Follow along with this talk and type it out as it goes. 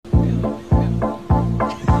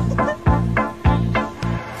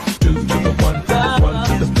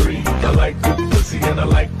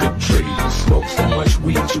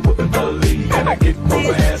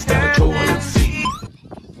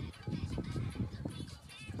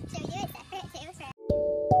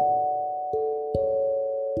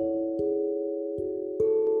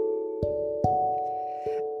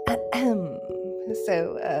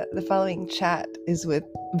The following chat is with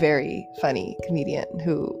very funny comedian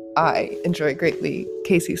who I enjoy greatly,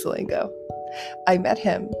 Casey Salengo. I met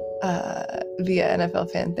him via NFL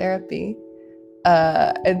Fan Therapy,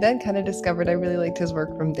 and then kind of discovered I really liked his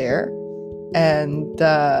work from there. And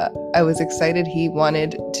I was excited he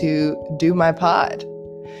wanted to do my pod.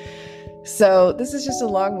 So this is just a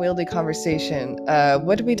long-wieldy conversation.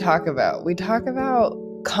 What do we talk about? We talk about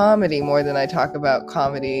comedy more than I talk about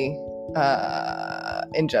comedy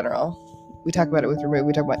in general. We talk about it with Remove.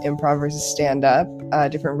 We talk about improv versus stand-up,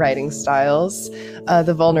 different writing styles,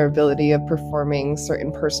 the vulnerability of performing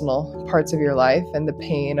certain personal parts of your life, and the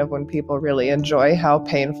pain of when people really enjoy how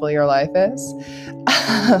painful your life is.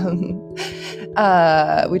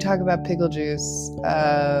 We talk about pickle juice.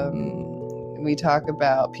 We talk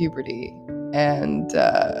about puberty, and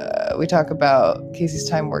we talk about Casey's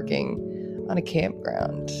time working on a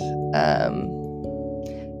campground.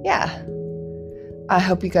 Yeah, I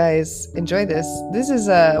hope you guys enjoy this. This is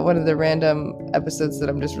one of the random episodes that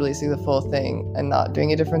I'm just releasing the full thing and not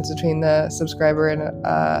doing a difference between the subscriber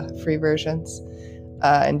and free versions.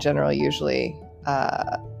 In general, usually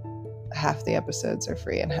half the episodes are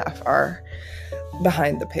free and half are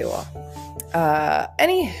behind the paywall.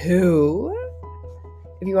 Anywho,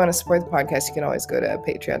 if you want to support the podcast, you can always go to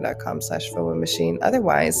patreon.com/FOMOmachine.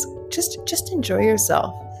 Otherwise, just enjoy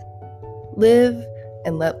yourself. Live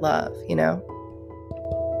and let love, you know?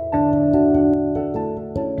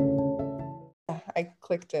 I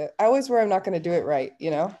clicked it. I always worry I'm not going to do it right, you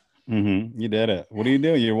know? Mm-hmm. You did it. What do?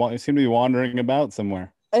 You seem to be wandering about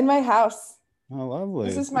somewhere. In my house. Oh, lovely.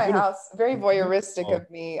 This is my house. Very voyeuristic of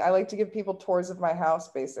me. I like to give people tours of my house,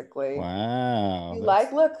 basically. Wow.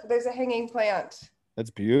 Look, there's a hanging plant. That's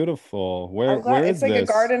beautiful. Where it's is like this?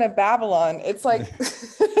 A garden of Babylon. It's like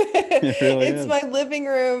It really it's is. my living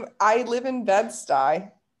room. I live in Bed-Stuy.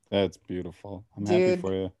 That's beautiful. I'm Dude, happy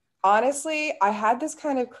for you. Honestly, I had this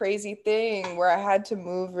kind of crazy thing where I had to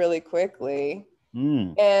move really quickly.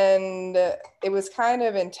 And it was kind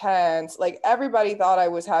of intense. Like, everybody thought I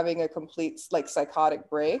was having a complete like psychotic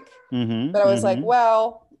break. But I was like,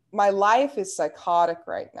 well, my life is psychotic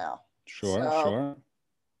right now. Sure.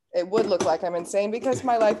 It would look like I'm insane because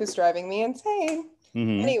my life is driving me insane.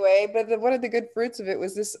 Anyway, but one of the good fruits of it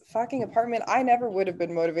was this fucking apartment. I never would have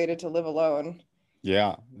been motivated to live alone.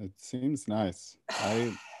 Yeah, it seems nice.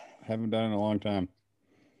 I haven't done it in a long time.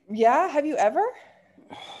 Yeah, have you ever?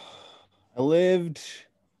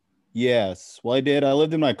 Yes. Well, I did. I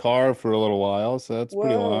lived in my car for a little while, so that's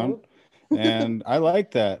pretty long. And I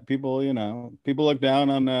like that. People look down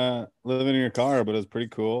on living in your car, but it's pretty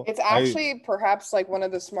cool. It's actually perhaps like one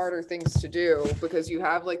of the smarter things to do because you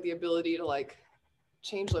have like the ability to like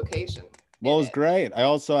change location. Well, it was great. I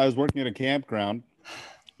was working at a campground,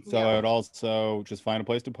 so I would also just find a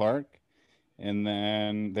place to park, and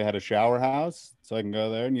then they had a shower house, so I can go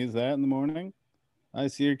there and use that in the morning. I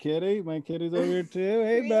see your kitty. My kitty's over here too.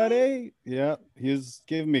 Hey, really? Buddy. Yeah, he was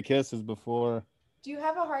giving me kisses before. Do you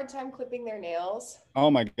have a hard time clipping their nails? Oh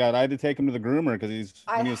my God, I had to take him to the groomer because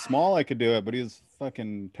when he was small, I could do it, but he was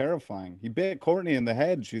fucking terrifying. He bit Courtney in the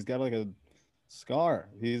head. She's got like a scar.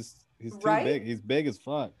 He's too big. He's big as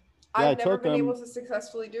fuck. Yeah, I've never been able to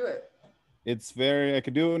successfully do it. I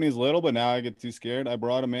could do it when he's little, but now I get too scared. I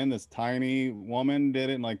brought him in. This tiny woman did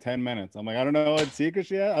it in like 10 minutes. I'm like, I don't know what secret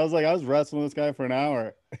she had. I was wrestling with this guy for an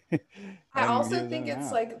hour. I also think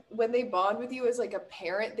it's like when they bond with you as like a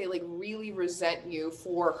parent, they like really resent you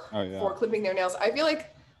for clipping their nails. I feel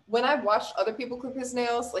like when I've watched other people clip his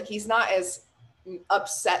nails, like he's not as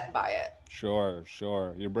upset by it. Sure.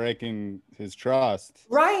 You're breaking his trust.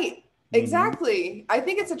 Right. Exactly. I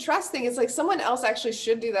think it's a trust thing. It's like someone else actually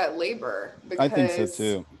should do that labor. I think so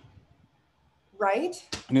too. Right?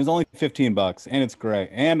 And it was only $15 and it's great.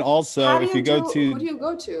 And also who do you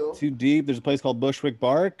go to? Too deep, there's a place called Bushwick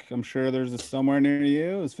Bark. I'm sure there's somewhere near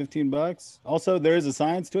you. It's $15. Also, there is a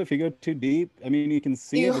science to it. If you go too deep, I mean, you can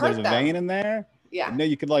see it, but there's a vein in there. Yeah. No,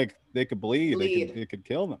 they could bleed. It could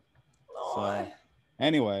kill them. So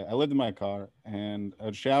anyway, I lived in my car and I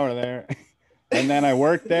would shower there. And then I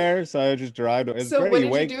worked there, so I would just drive. So what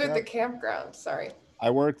did you do at the campground? Sorry.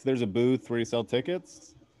 There's a booth where you sell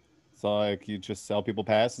tickets. So like you just sell people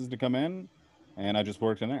passes to come in, and I just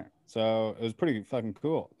worked in there. So it was pretty fucking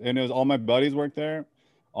cool. And it was all my buddies worked there.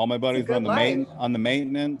 All my buddies were on the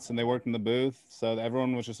maintenance, and they worked in the booth. So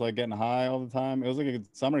everyone was just like getting high all the time. It was like a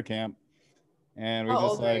summer camp. And we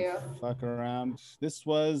just like fuck around.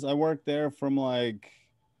 I worked there from like,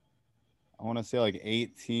 I want to say like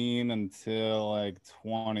 18 until like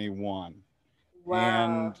 21. Wow.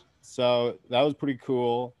 And so that was pretty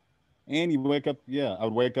cool. And you wake up, I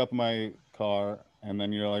would wake up in my car and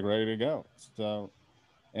then you're like ready to go. So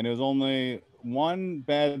and it was only one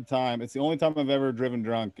bad time. It's the only time I've ever driven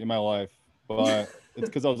drunk in my life, but it's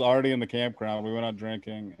because I was already in the campground. We went out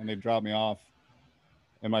drinking, and they dropped me off,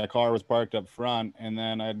 and my car was parked up front. And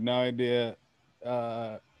then I had no idea.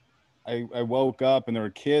 I woke up, and there were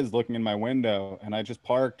kids looking in my window, and I just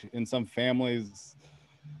parked in some family's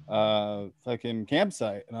fucking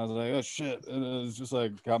campsite, and I was like, oh shit, and it was just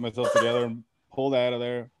like got myself together and pulled out of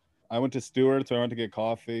there. I went to Stewart's, so I went to get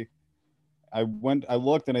coffee. I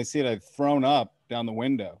looked, and I see it. I'd thrown up down the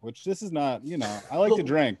window, which this is not, I like to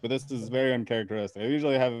drink, but this is very uncharacteristic. I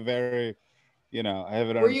usually have a very, I have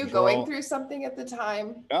it under Were you control. going through something at the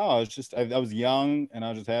time? No, it's just, I was young, and I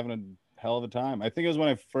was just having a hell of a time. I think it was when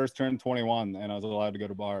I first turned 21 and I was allowed to go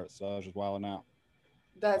to bars, so I was just wilding out.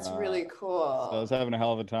 That's really cool. So I was having a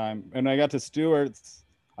hell of a time. And I got to Stewart's,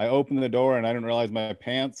 I opened the door, and I didn't realize my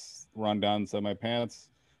pants were undone, so my pants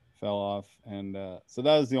fell off. And so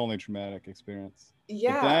that was the only traumatic experience.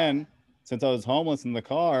 Yeah. But then, since I was homeless in the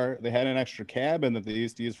car, they had an extra cabin that they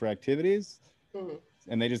used to use for activities,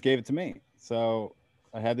 and they just gave it to me. So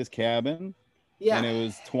I had this cabin, and it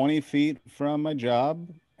was 20 feet from my job,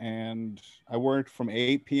 and I worked from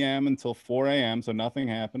 8 p.m. until 4 a.m., so nothing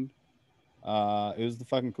happened. It was the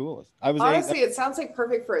fucking coolest. Honestly, it sounds like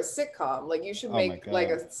perfect for a sitcom. Like you should make like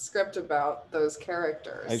a script about those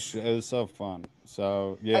characters. It was so fun.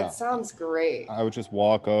 So yeah, that sounds great. I would just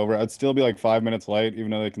walk over. I'd still be like 5 minutes late, even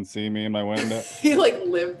though they can see me in my window. You like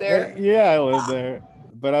live there? Yeah, I lived there,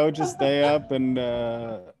 but I would just stay up and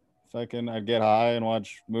I'd get high and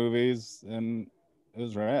watch movies, and it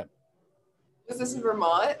was rad. Was this in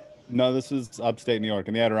Vermont? No, this was upstate New York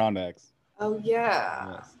in the Adirondacks. Oh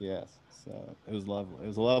yeah. Yes. So it was lovely. It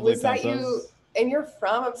was a lovely time. Was that you? And you're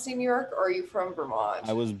from upstate New York, or are you from Vermont?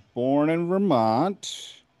 I was born in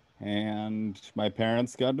Vermont, and my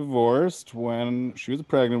parents got divorced when she was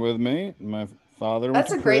pregnant with me. My father went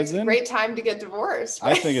to prison. That's a great time to get divorced.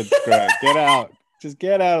 Right? I think it's great. Get out. Just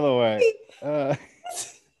get out of the way.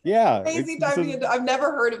 Yeah. Crazy time to get. I've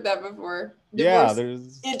never heard of that before.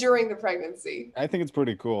 Divorce during the pregnancy. I think it's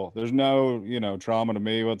pretty cool. There's no, trauma to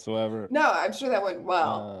me whatsoever. No, I'm sure that went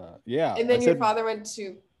well. Yeah. And then your father went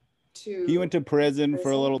to. He went to prison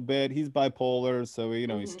for a little bit. He's bipolar, so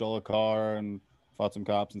he stole a car and fought some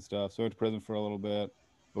cops and stuff. So he went to prison for a little bit.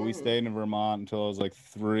 But we stayed in Vermont until I was like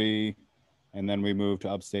 3, and then we moved to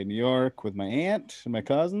upstate New York with my aunt and my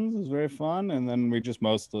cousins. It was very fun, and then we just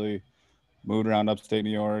mostly moved around upstate New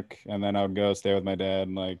York, and then I would go stay with my dad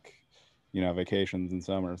and vacations and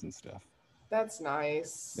summers and stuff. That's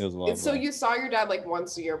nice. It was lovely. So you saw your dad like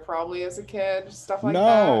once a year probably as a kid, stuff like that?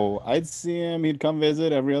 No, I'd see him. He'd come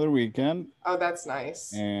visit every other weekend. Oh, that's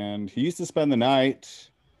nice. And he used to spend the night,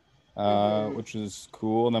 which is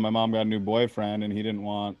cool. And then my mom got a new boyfriend, and he didn't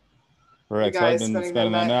want her ex-husband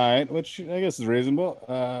spending the night, which I guess is reasonable.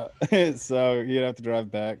 So he'd have to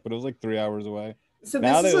drive back, but it was like 3 hours away. So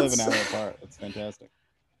now they live an hour apart. It's fantastic.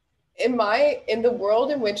 In the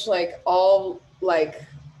world in which all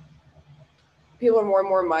people are more and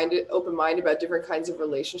more open-minded about different kinds of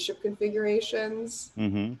relationship configurations,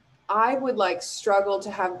 I would struggle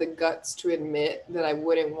to have the guts to admit that I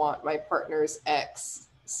wouldn't want my partner's ex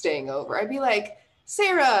staying over. I'd be like,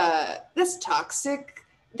 Sarah, that's toxic.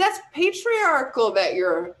 That's patriarchal that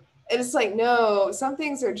you're, and it's like, no, some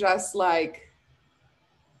things are just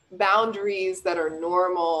boundaries that are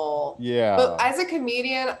normal. Yeah. But as a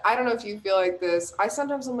comedian, I don't know if you feel like this. I'm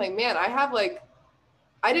like, man,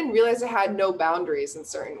 I didn't realize I had no boundaries in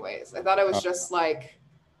certain ways. I thought I was just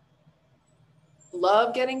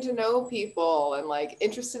love getting to know people and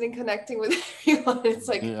interested in connecting with everyone. It's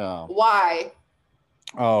why?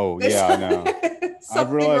 Oh, yeah, I know.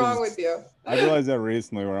 Something wrong with you. I realized that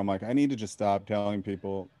recently where I'm like, I need to just stop telling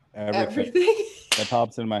people everything. That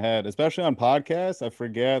pops in my head, especially on podcasts. I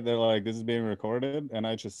forget that this is being recorded, and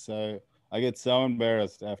I just say I get so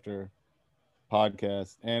embarrassed after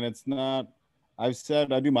podcasts. And it's not. I've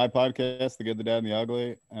said I do my podcast, The Good, the Bad, and the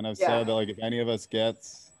Ugly, and I've said that if any of us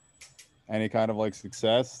gets any kind of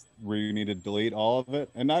success, we need to delete all of it,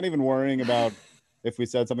 and not even worrying about if we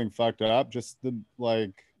said something fucked up. Just the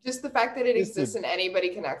fact that it exists and anybody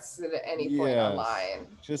connects it at any point online.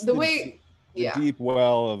 Just the way. The deep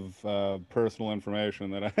well of personal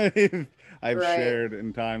information that I've shared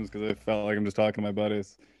in times because I felt like I'm just talking to my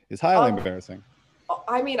buddies is highly embarrassing.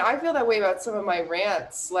 I mean, I feel that way about some of my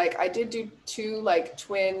rants. I did do 2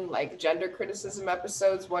 twin gender criticism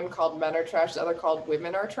episodes, one called Men Are Trash, the other called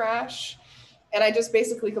Women Are Trash. And I just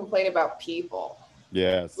basically complain about people.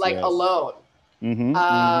 Yes. Alone.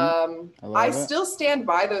 I still stand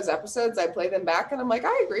by those episodes. I play them back and I'm like,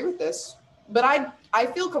 I agree with this. But I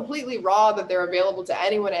feel completely raw that they're available to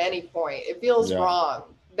anyone at any point. It feels wrong.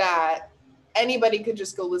 that anybody could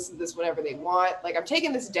just go listen to this whenever they want. Like, I'm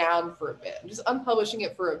taking this down for a bit. I'm just unpublishing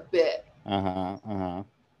it for a bit.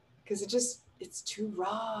 Because it's too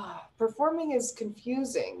raw. Performing is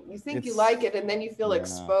confusing. You think you like it, and then you feel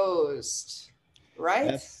exposed,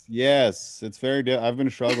 right? Yes, it's very. I've been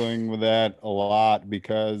struggling with that a lot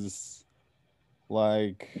because,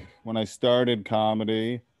 like, when I started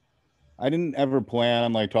comedy, I didn't ever plan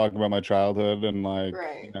on like talking about my childhood and like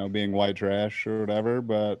being white trash or whatever.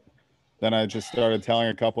 But then I just started telling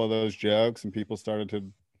a couple of those jokes, and people started to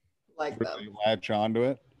like really them. latch onto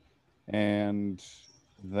it, and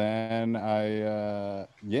then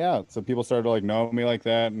so people started to like know me like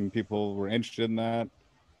that, and people were interested in that.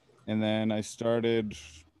 And then I started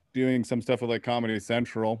doing some stuff with like Comedy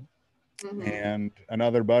Central, and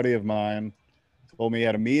another buddy of mine told me he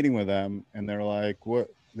had a meeting with them, and they're like,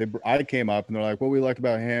 I came up and they're like, what we like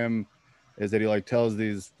about him is that he like tells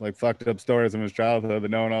these like fucked up stories from his childhood that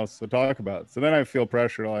no one else would talk about. So then I feel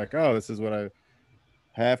pressure like, oh, this is what I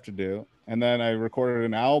have to do. And then I recorded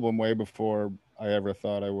an album way before I ever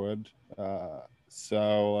thought I would.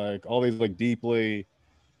 So like all these like deeply,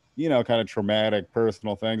 kind of traumatic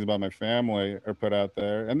personal things about my family are put out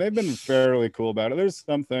there, and they've been fairly cool about it. There's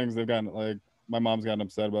some things they've gotten like my mom's gotten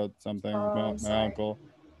upset about some things. My uncle.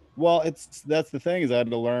 Well, that's the thing is I had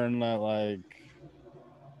to learn that like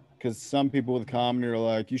because some people with comedy are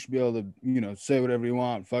like you should be able to say whatever you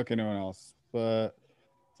want, fuck anyone else, but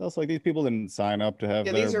it's also like these people didn't sign up to have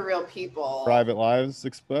their these are real people, private lives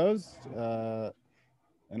exposed.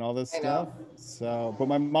 And all this stuff. So, but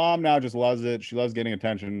my mom now just loves it. She loves getting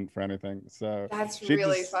attention for anything. So that's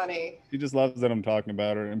really funny. She just loves that I'm talking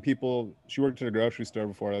about her. And she worked at a grocery store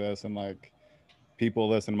before this, and like people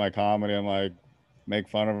listen to my comedy and like make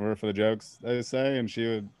fun of her for the jokes they say, and she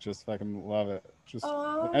would just fucking love it. Just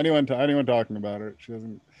anyone talking about her, she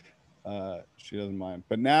doesn't mind.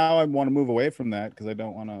 But now I want to move away from that because I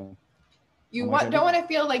don't want to. You don't want to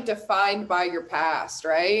feel like defined by your past,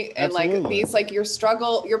 right? And Absolutely. like these, like your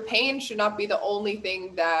struggle, your pain should not be the only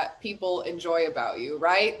thing that people enjoy about you,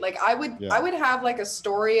 right? Like I would have like a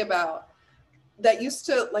story about that used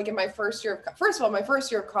to like in my first year of my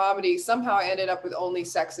first year of comedy, somehow I ended up with only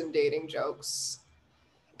sex and dating jokes.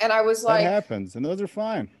 And I was like, that happens, and those are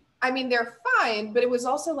fine. I mean, they're fine, but it was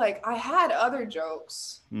also like I had other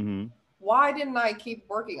jokes. Why didn't I keep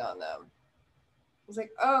working on them? I was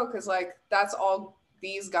like, oh, because like that's all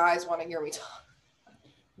these guys want to hear me talk.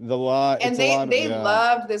 And they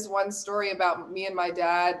loved this one story about me and my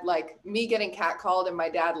dad, like me getting catcalled and my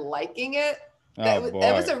dad liking it. That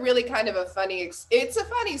was a really kind of a funny, it's a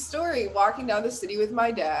funny story. Walking down the city with my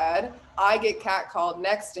dad, I get catcalled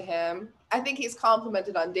next to him. I think he's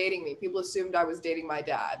complimented on dating me. People assumed I was dating my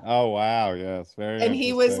dad. Oh, wow. Yes. Very And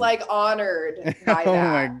he was like honored by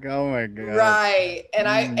that. Oh my God. Right. And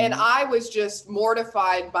I was just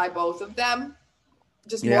mortified by both of them.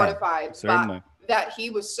 Just mortified. Certainly. That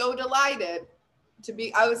he was so delighted to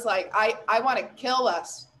be. I was like, I want to kill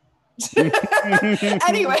us.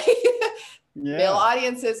 Anyway, male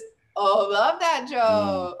audiences, love that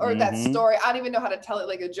joke or that story. I don't even know how to tell it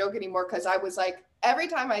like a joke anymore because I was like, every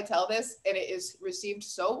time I tell this and it is received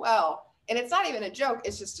so well, and it's not even a joke,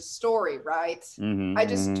 it's just a story, right? I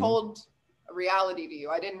just told a reality to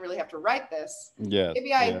you. I didn't really have to write this.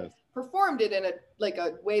 Maybe I performed it in a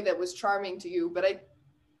way that was charming to you, but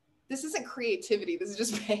this isn't creativity. This is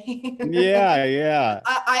just pain.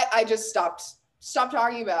 I just stopped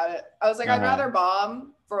talking about it. I was like, I'd rather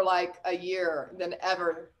bomb for like a year than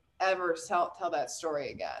ever tell that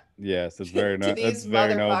story again. Yes, it's very to these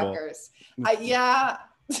motherfuckers.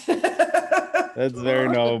 That's very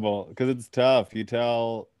noble because it's tough. You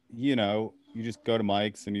tell, you just go to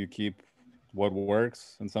mics and you keep what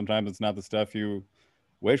works, and sometimes it's not the stuff you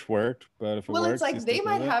wish worked, but if it works, it's like they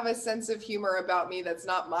might have a sense of humor about me that's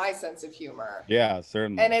not my sense of humor. Yeah,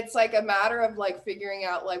 certainly. And it's like a matter of like figuring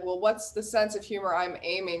out like, well, what's the sense of humor I'm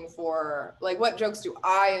aiming for? Like, what jokes do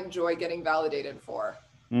I enjoy getting validated for?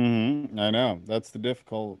 I know that's the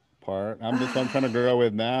difficult part. I'm trying to grow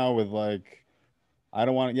with now with like, I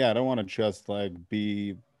don't want to just like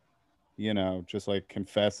be, just like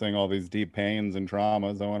confessing all these deep pains and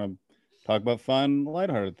traumas. I want to talk about fun,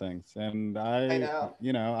 lighthearted things. And I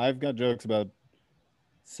know, I've got jokes about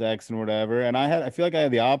sex and whatever. And I feel like I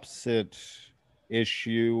had the opposite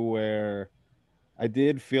issue where I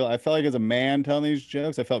felt like as a man telling these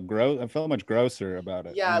jokes, I felt much grosser about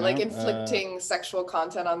it. Yeah, like inflicting sexual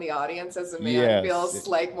content on the audience as a man feels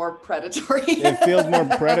like more predatory. It feels more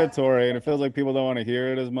predatory, and it feels like people don't want to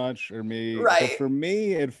hear it as much, or me. Right. But for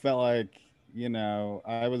me, it felt like,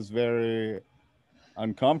 I was very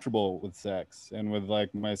uncomfortable with sex and with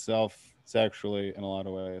like myself sexually in a lot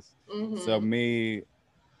of ways. So Mm-hmm.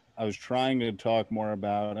 I was trying to talk more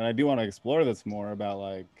about, and I do want to explore this more about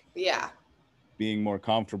like Yeah. being more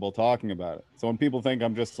comfortable talking about it. So when people think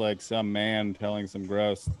I'm just like some man telling some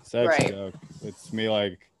gross sex Right. joke, it's me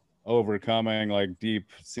like overcoming like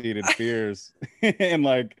deep seated fears and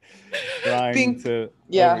like trying Being, to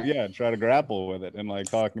yeah. try to grapple with it and like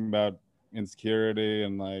talking about insecurity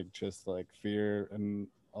and like just like fear and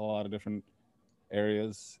a lot of different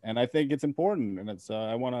areas. And I think it's important, and it's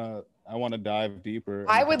I want to dive deeper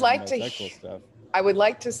I into would talking like about to sexual stuff. I would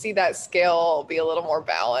like to see that scale be a little more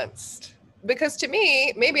balanced. Because to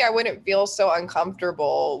me, maybe I wouldn't feel so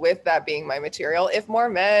uncomfortable with that being my material if more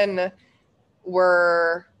men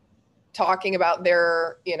were talking about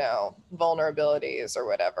their, vulnerabilities or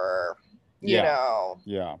whatever, you Yeah, know.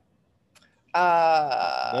 yeah,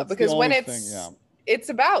 that's the Because when only thing. Yeah, it's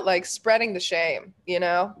about like spreading the shame,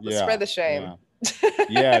 let's yeah, spread the shame. yeah.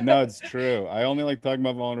 Yeah, no, it's true. I only like talking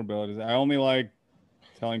about vulnerabilities. I only like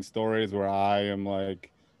telling stories where I am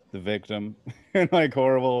like the victim and like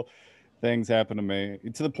horrible things happen to me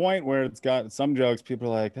to the point where it's got some jokes. People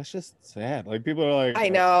are like, that's just sad. Like people are like I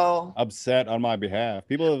know. upset on my behalf.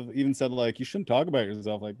 People have even said like, you shouldn't talk about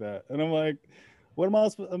yourself like that. And I'm like, what am I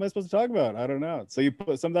supposed to talk about? I don't know. So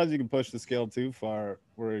sometimes you can push the scale too far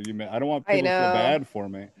where I don't want I people to feel know. bad for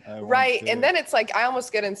me. I want Right. And to, then it's like I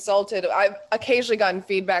almost get insulted. I've occasionally gotten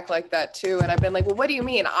feedback like that too. And I've been like, well, what do you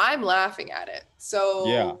mean? I'm laughing at it. yeah,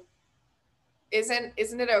 So isn't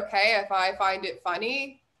it okay if I find it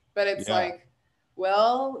funny? But it's yeah. like,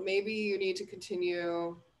 well, maybe you need to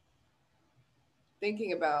continue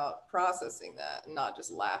thinking about processing that and not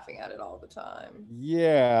just laughing at it all the time.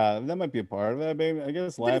 Yeah, that might be a part of it. Maybe I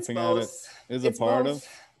guess But it's laughing at it both. is a It's part of both.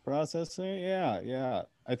 processing. Yeah, yeah.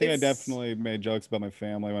 I think I It's definitely made jokes about my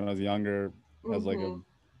family when I was younger as like a mm-hmm.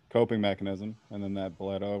 coping mechanism, and then that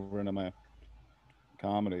bled over into my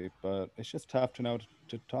comedy. But it's just tough to know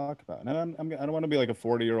to talk about. And I don't want to be like a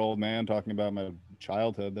 40-year-old man talking about my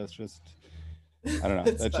childhood. That's just I don't know.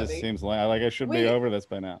 That's That just funny. seems like I should be Wait, over this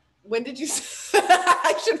by now. when did you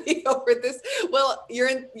I should be over this? Well, you're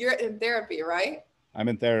in therapy, right? I'm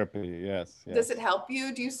in therapy. Yes, Does yes. it help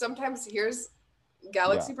you? Do you sometimes here's Yeah.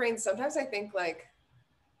 Galaxy Brain? Sometimes I think like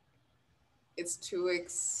it's too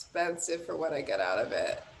expensive for what I get out of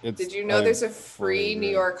it. Did you know I there's a fully free New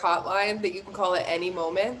agree. York hotline that you can call at any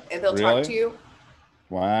moment and they'll talk to Really? you?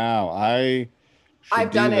 Wow, I should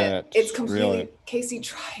I've do done it. that. It's Really? completely Casey,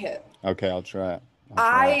 try it. Okay, I'll try it. I'll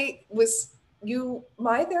try it. I was you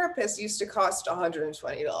my therapist used to cost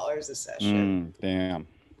 $120 a session. Damn.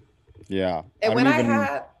 Yeah. I And don't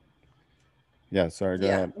even. Yeah. Sorry. Go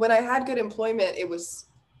ahead. when I had good employment, it was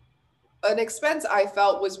an expense I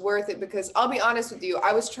felt was worth it because I'll be honest with you,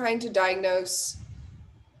 I was trying to diagnose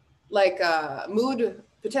like a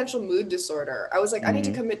potential mood disorder. I was like, I need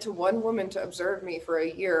to Hmm. commit to one woman to observe me for a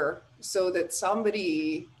year so that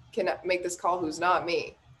somebody can make this call who's not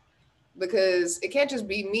me. Because it can't just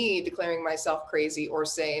be me declaring myself crazy or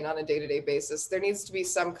sane on a day-to-day basis. There needs to be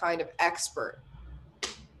some kind of expert.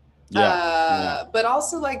 Yeah. Yeah. But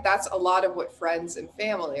also like that's a lot of what friends and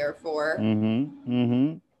family are for,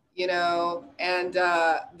 Mm-hmm. and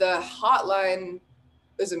the hotline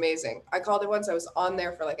was amazing. I called it once. I was on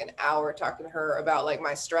there for like an hour talking to her about like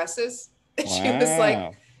my stresses. And she was like,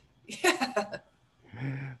 Wow. yeah,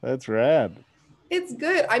 That's rad. it's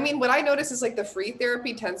good. I mean, what I notice is like the free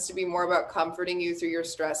therapy tends to be more about comforting you through your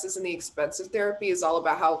stresses, and the expensive therapy is all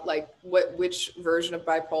about how like which version of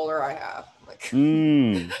bipolar I have. Like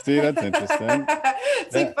See, that's interesting.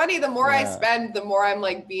 it's like That. funny, the more I Yeah. spend, the more I'm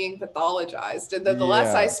like being pathologized. And then the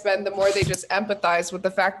less I Yeah. spend, the more they just empathize with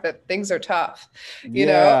the fact that things are tough, you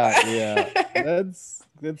know? Yeah. Yeah.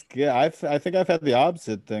 That's good. I think I've had the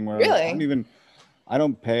opposite thing where Really? I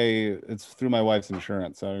don't pay. It's through my wife's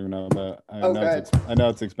insurance. So I don't even know, but Oh, good. I know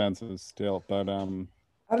it's expensive still. But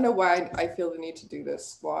I don't know why I feel the need to do this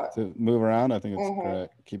squat. to move around, I think it's Mm-hmm. great.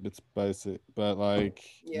 Keep it spicy. But like,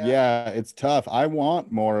 Yeah. yeah, it's tough. I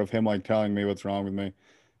want more of him like telling me what's wrong with me,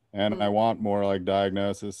 and I Mm. want more like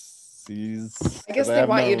diagnoses I because guess I they have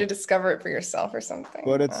want you to no. discover it for yourself or something.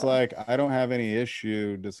 But it's Oh. like I don't have any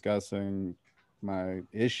issue discussing my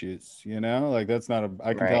issues. Like that's not a.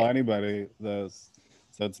 I can tell Right. anybody this,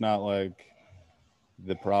 so it's not like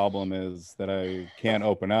the problem is that I can't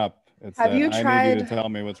open up. It's Have that you I need you to tried tell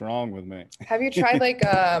me what's wrong with me. have you tried like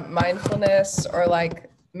mindfulness or like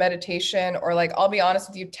meditation or like I'll be honest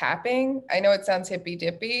with you, tapping? I know it sounds hippy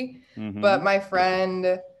dippy, but Hmm. my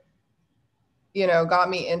friend, got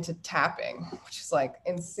me into tapping, which is like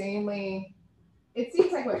insanely it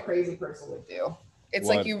seems like what a crazy person would do. It's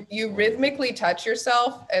like What you what is it? rhythmically touch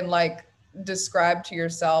yourself and like describe to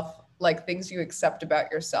yourself like things you accept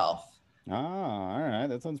about yourself. Oh, all right.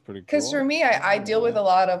 That sounds pretty cool. Because for me, I deal with a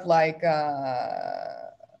lot of like,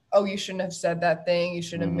 oh, you shouldn't have said that thing. You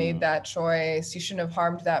shouldn't have made that choice. You shouldn't have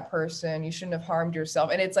harmed that person. You shouldn't have harmed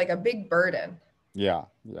yourself. And it's like a big burden. Yeah.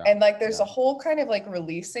 Yeah. And like, there's a whole kind of like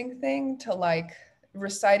releasing thing to like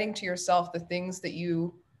reciting to yourself the things that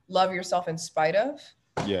you love yourself in spite of.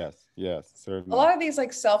 Yes. Yes. Certainly. A lot of these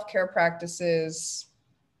like self-care practices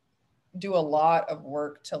do a lot of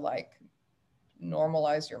work to like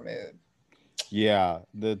normalize your mood. Yeah,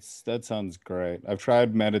 that sounds great. I've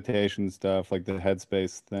tried meditation stuff, like the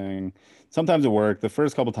headspace thing. Sometimes it worked. The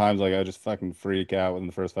first couple times, like I just fucking freak out within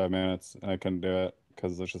the first 5 minutes, and I couldn't do it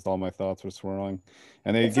because it's just all my thoughts were swirling.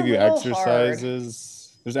 And they It's give a you little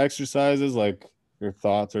exercises. There's exercises like your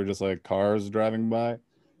thoughts are just like cars driving by,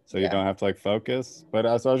 so you don't have to like focus. But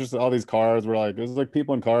so I was just all these cars were like it was like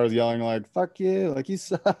people in cars yelling like "fuck you," like you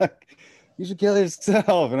suck. You should kill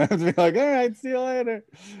yourself. And I have to be like, all right, see you later.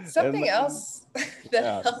 Something else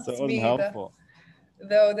that helps so it wasn't me, helpful.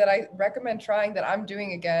 though, that I recommend trying that I'm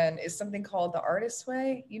doing again is something called The Artist's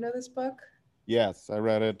Way. You know this book? Yes, I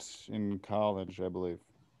read it in college, I believe.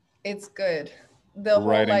 It's good. The whole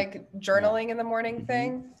Writing, like journaling in the morning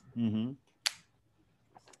thing. Mm-hmm.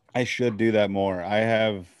 I should do that more. I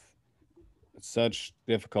have such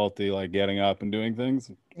difficulty like getting up and doing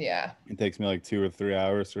things. Yeah. It takes me like 2 or 3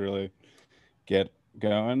 hours to really get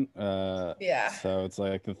going. So it's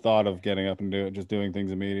like the thought of getting up and just doing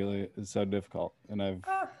things immediately is so difficult. And I've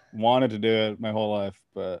wanted to do it my whole life,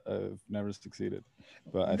 but I've never succeeded.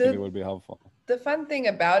 But I think it would be helpful. The fun thing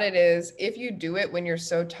about it is if you do it when you're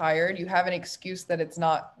so tired, you have an excuse that it's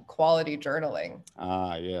not quality journaling.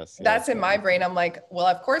 Yes. That's in my brain. I'm like, well,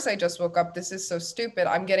 of course I just woke up. This is so stupid.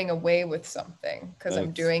 I'm getting away with something because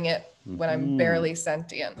I'm doing it when I'm barely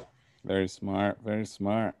sentient. Very smart. Very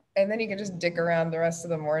smart. And then you can just dick around the rest of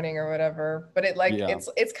the morning or whatever. But it like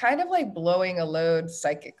it's kind of like blowing a load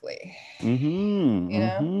psychically. You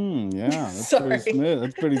know? Yeah, that's pretty smooth.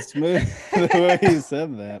 That's pretty smooth the way you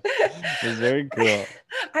said that. It's very cool.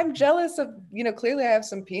 I'm jealous of, clearly I have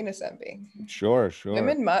some penis envy. Sure.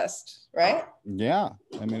 Women must, right? Yeah.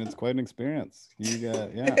 I mean, it's quite an experience. You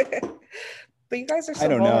got, yeah. But you guys are so I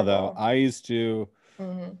don't vulnerable. know though. I used to,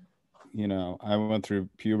 I went through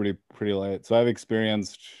puberty pretty late. So I've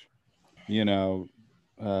experienced, really?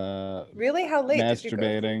 How late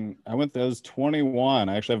masturbating. I was 21.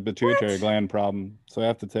 I actually have a pituitary gland problem. So I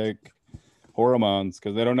have to take hormones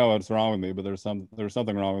because they don't know what's wrong with me, but there's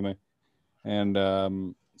something wrong with me. And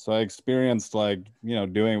so I experienced doing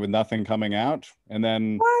it with nothing coming out and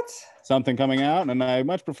then something coming out, and I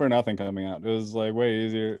much prefer nothing coming out. It was like way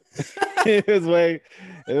easier. it was way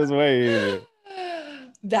easier.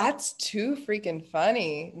 That's too freaking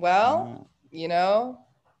funny. Well,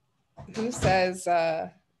 who says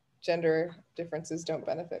gender differences don't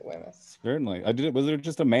benefit women? Certainly. Was there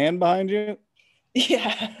just a man behind you?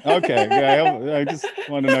 Yeah. Okay. Yeah, I just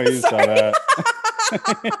want to know you saw that.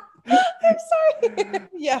 I'm sorry.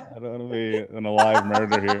 Yeah. I don't want to be an alive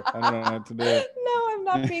murder here. I don't know what to do. No, I'm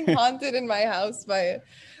not being haunted in my house by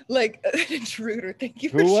an intruder. Thank you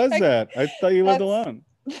for Who was that? I thought you lived alone.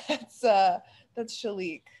 That's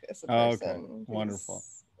Shalik as a person. Okay. Wonderful.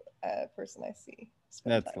 A person I see.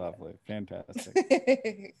 That's lovely.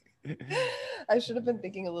 Fantastic. I should have been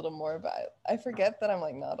thinking a little more about it. I forget that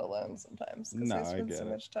I'm not alone sometimes because I spend so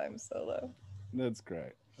much time solo. That's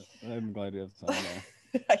great. I'm glad you have time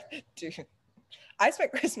now. I do. I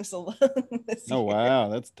spent Christmas alone this year. Oh wow,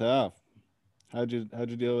 that's tough. How'd you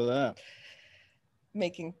deal with that?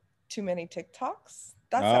 Making too many TikToks.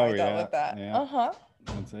 That's how I dealt with that. Yeah.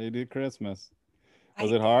 That's how you do Christmas.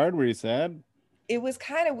 Was it hard? Were you sad? It was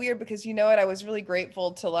kind of weird because I was really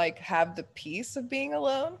grateful to have the peace of being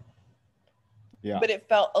alone. Yeah. But it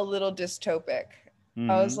felt a little dystopic.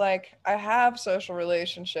 I was like, I have social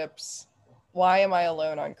relationships. Why am I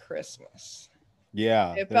alone on Christmas?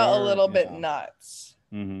 Yeah. It felt a little bit nuts.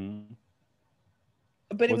 Mm-hmm.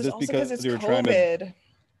 But it was also because it's COVID.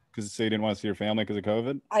 So you didn't want to see your family because of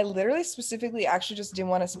COVID? I literally specifically actually just didn't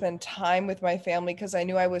want to spend time with my family because I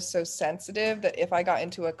knew I was so sensitive that if I got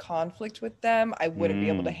into a conflict with them, I wouldn't be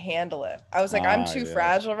able to handle it. I was like, I'm too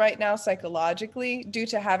fragile right now psychologically due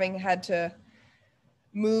to having had to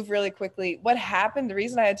move really quickly. What happened, the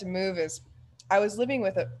reason I had to move is I was living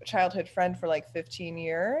with a childhood friend for 15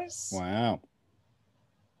 years. Wow.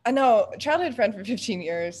 I know, childhood friend for 15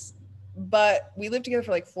 years, but we lived together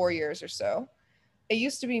for 4 years or so. It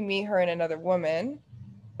used to be me, her, and another woman.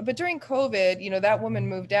 But during COVID, that woman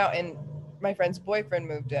moved out and my friend's boyfriend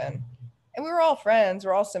moved in. And we were all friends.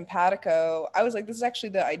 We're all simpatico. I was like, this is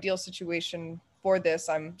actually the ideal situation for this.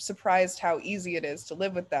 I'm surprised how easy it is to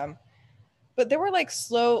live with them. but they were like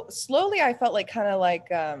slowly I felt like kind of like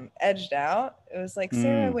edged out. It was like,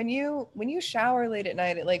 Sarah, when you shower late at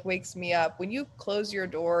night, it like wakes me up. When you close your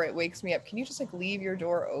door, it wakes me up. Can you just like leave your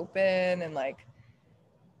door open? And like,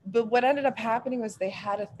 but what ended up happening was they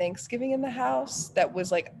had a Thanksgiving in the house that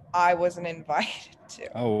was like I wasn't invited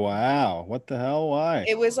to. Oh wow, what the hell? Why?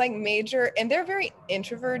 It was like major, and they're very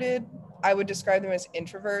introverted. I would describe them as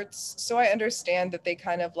introverts, so I understand that they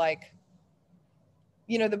kind of like,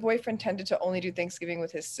 you know, the boyfriend tended to only do Thanksgiving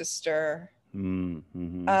with his sister.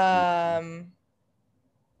 Mm-hmm.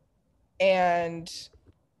 And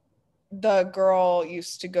the girl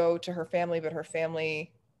used to go to her family, but her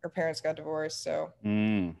parents got divorced. So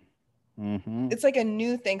it's like a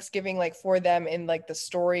new Thanksgiving, like for them in like the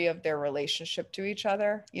story of their relationship to each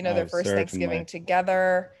other, you know, their first Thanksgiving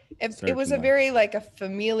together. It was a very like a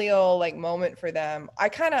familial like moment for them. I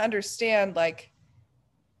kind of understand, like,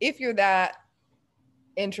 if you're that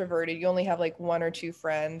introverted, you only have like one or two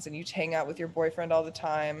friends and you hang out with your boyfriend all the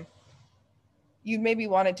time, you'd maybe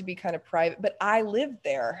want it to be kind of private, but I lived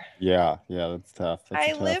there. Yeah, that's tough. That's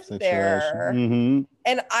I lived there.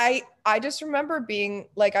 And I just remember being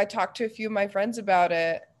like, I talked to a few of my friends about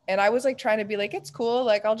it, and I was like trying to be like, it's cool,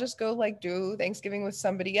 like I'll just go like do Thanksgiving with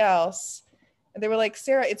somebody else. And they were like,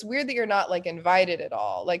 Sarah, it's weird that you're not like invited at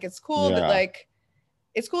all. Like it's cool that like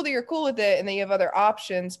it's cool that you're cool with it and that you have other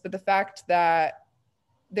options, but the fact that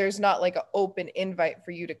there's not like an open invite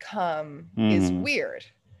for you to come is weird.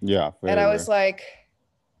 Yeah. And I was like,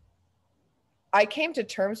 I came to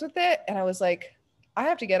terms with it, and I was like, I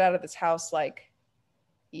have to get out of this house like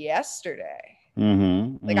yesterday.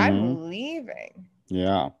 Like I'm leaving.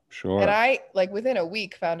 Yeah, sure. And I like within a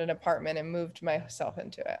week found an apartment and moved myself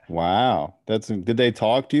into it. Wow. Did they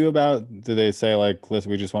talk to you about, did they say like, listen,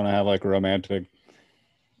 we just want to have like a romantic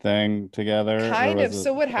thing together? Kind of.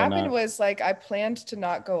 So what happened was like I planned to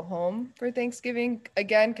not go home for Thanksgiving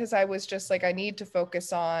again, because I was just like, I need to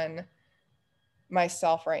focus on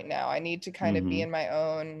myself right now. I need to kind of be in my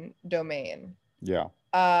own domain. Yeah.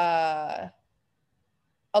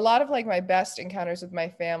 A lot of like my best encounters with my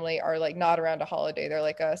family are like not around a holiday. They're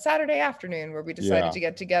like a Saturday afternoon where we decided to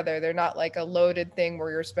get together. They're not like a loaded thing where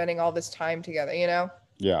you're spending all this time together, you know?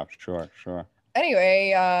 Yeah, sure.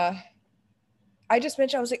 Anyway, I just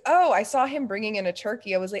mentioned, I was like, oh, I saw him bringing in a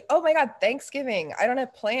turkey. I was like, oh my God, Thanksgiving. I don't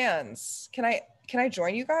have plans. Can I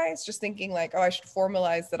join you guys? Just thinking like, oh, I should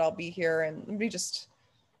formalize that I'll be here, and let me just,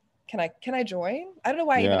 can I join? I don't know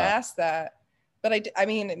why I even asked that, but I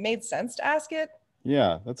mean, it made sense to ask it.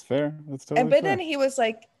 Yeah, that's fair. That's totally but then he was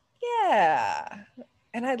like, yeah.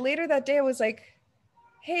 And later that day I was like,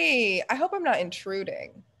 hey, I hope I'm not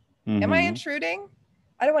intruding. Am I intruding?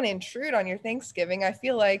 I don't want to intrude on your Thanksgiving. I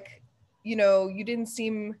feel like, you know, there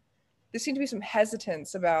seemed to be some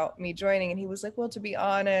hesitance about me joining. And he was like, well, to be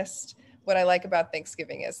honest, what I like about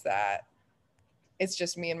Thanksgiving is that it's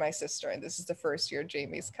just me and my sister, and this is the first year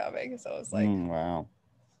Jamie's coming. So I was like, wow.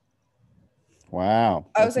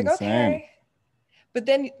 I was like, okay. But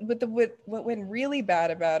then what went really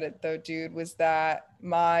bad about it though, dude, was that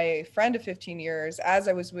my friend of 15 years, as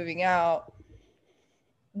I was moving out,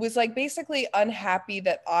 was like basically unhappy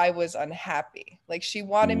that I was unhappy. Like she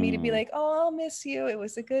wanted me to be like, oh, I'll miss you. It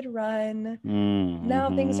was a good run.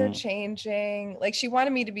 Now things are changing. Like she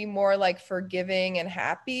wanted me to be more like forgiving and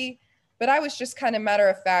happy. But I was just kind of matter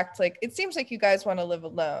of fact, like, it seems like you guys want to live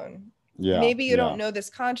alone. Yeah. Maybe you don't know this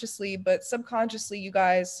consciously, but subconsciously you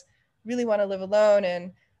guys really want to live alone,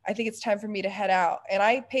 and I think it's time for me to head out. And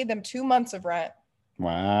I paid them 2 months of rent.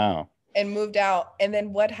 Wow. And moved out. And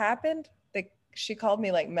then what happened? She called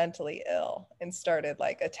me like mentally ill and started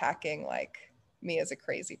like attacking like me as a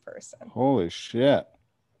crazy person. Holy shit.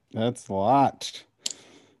 That's a lot.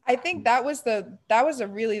 I think that was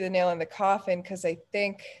really the nail in the coffin, because I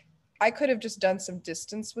think I could have just done some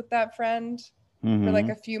distance with that friend for like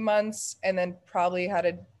a few months and then probably had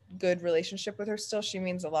a good relationship with her still. She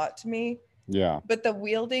means a lot to me. Yeah. But the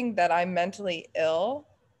wielding that I'm mentally ill.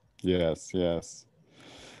 Yes.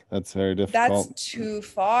 That's very difficult. That's too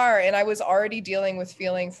far. And I was already dealing with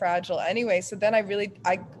feeling fragile anyway. So then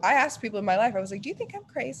I asked people in my life, I was like, do you think I'm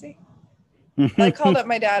crazy? I called up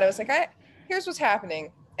my dad. I was like, here's what's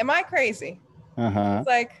happening. Am I crazy? It's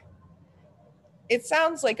like, it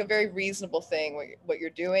sounds like a very reasonable thing, what you're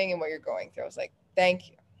doing and what you're going through. I was like, thank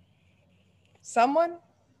you. Someone?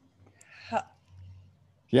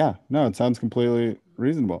 Yeah, no, it sounds completely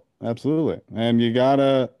reasonable. Absolutely. And you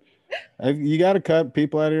gotta cut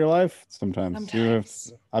people out of your life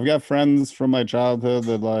sometimes. I've got friends from my childhood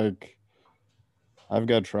that like, I've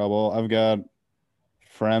got trouble. I've got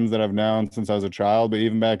friends that I've known since I was a child, but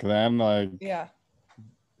even back then, like,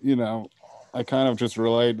 you know, I kind of just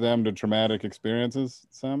relate them to traumatic experiences.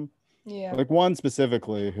 Some, Yeah. like one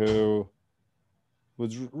specifically who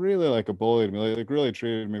was really like a bully to me, like really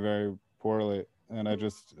treated me very poorly, and I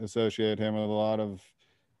just associate him with a lot of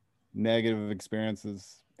negative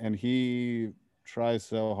experiences. And he tries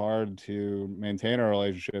so hard to maintain our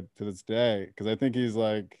relationship to this day because I think he's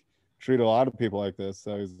like treated a lot of people like this,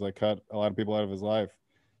 so he's like cut a lot of people out of his life,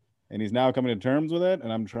 and he's now coming to terms with it.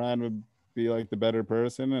 And I'm trying to be like the better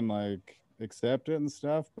person and like accept it and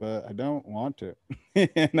stuff, but I don't want to.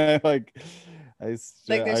 And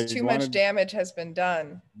Like there's I too much wanted, damage has been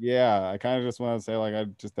done. yeah, I kind of just want to say like I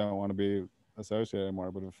just don't want to be associated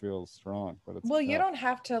anymore, but it feels strong, but it's Well, you tough. don't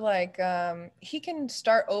have to like he can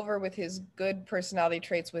start over with his good personality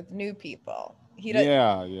traits with new people. He does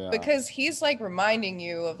Yeah, yeah, because he's like reminding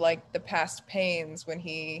you of like the past pains when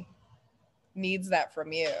he needs that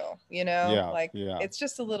from you, you know? yeah, Like yeah, it's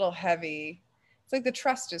just a little heavy. It's like the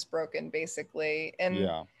trust is broken basically. And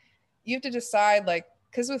yeah, you have to decide like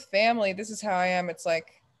cuz with family, this is how I am. It's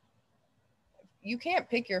like you can't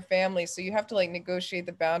pick your family, so you have to like negotiate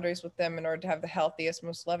the boundaries with them in order to have the healthiest,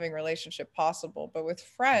 most loving relationship possible. But with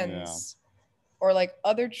yeah, friends or like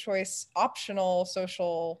other choice optional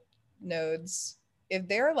social nodes, if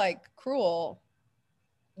they're like cruel,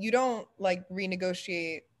 you don't like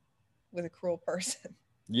renegotiate with a cruel person.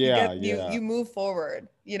 You yeah, get yeah, you move forward,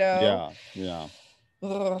 you know. yeah, yeah.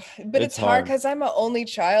 Ugh. But It's it's hard hard. because I'm an only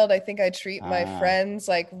child. I think I treat my Ah, friends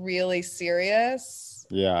like really serious,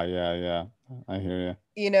 yeah, yeah, yeah. I hear you.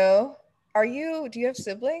 you know. Do you have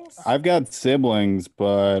siblings? I've got siblings,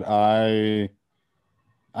 but I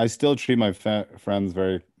still treat my friends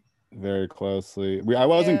very, very closely. I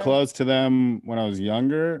wasn't Yeah. close to them when I was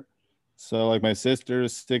younger. So like my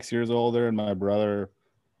sister's 6 years older and my brother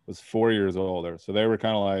was 4 years older. So they were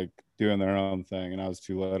kind of like doing their own thing and I was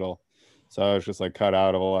too little. So I was just like cut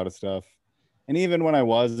out of a lot of stuff. And even when I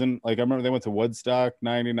wasn't, like I remember they went to Woodstock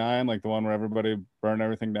 99, like the one where everybody burned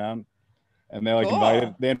everything down. And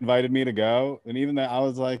Cool. they invited me to go. And even that I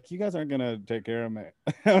was like, you guys aren't gonna take care of me.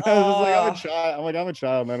 I was just like, I'm a Oh, child. I'm a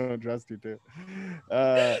child and I don't trust you to.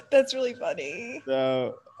 Uh that's really funny.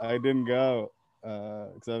 so I didn't go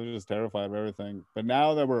because I was just terrified of everything. But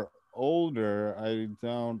now that we're older, I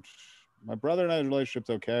don't. My brother and I's relationship's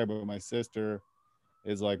okay, but my sister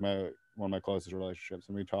is like my one of my closest relationships,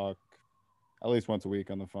 and we talk at least once a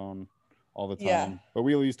week on the phone all the Yeah, time. But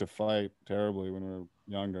we used to fight terribly when we were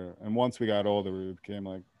younger, and once we got older, we became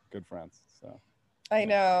like good friends. So I yeah,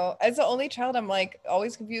 know. As the only child, I'm like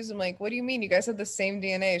always confused. I'm like, what do you mean? You guys have the same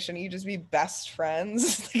DNA. Shouldn't you just be best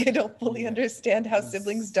friends? Like, I don't fully yeah, understand how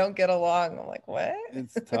siblings it's don't get along. I'm like, what?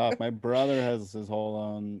 it's tough. My brother has his whole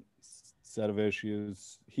own set of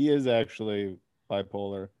issues. He is actually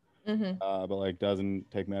bipolar, Hmm. but like doesn't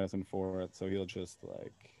take medicine for it. So he'll just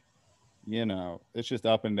like, it's just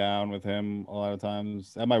up and down with him a lot of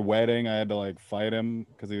times. At my wedding, I had to like fight him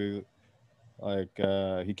because he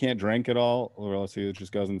can't drink at all, or else he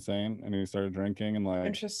just goes insane. And he started drinking and like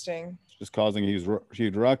Interesting. just causing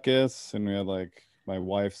huge ruckus. And we had like my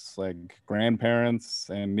wife's like grandparents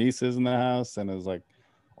and nieces in the house, and it was like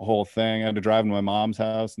a whole thing. I had to drive to my mom's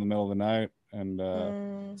house in the middle of the night, and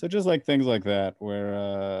Mm, so just like things like that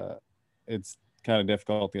where it's kind of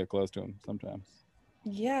difficult to get close to him sometimes.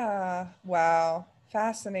 yeah. Wow.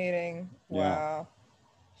 Fascinating. Yeah, Wow.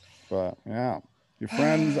 but yeah, your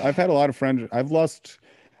friends. I've had a lot of friends.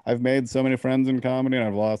 I've made so many friends in comedy, and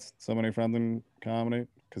I've lost so many friends in comedy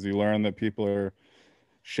because you learn that people are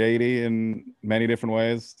shady in many different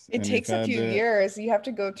ways, It and you've takes a had few to, years. You have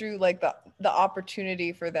to go through like the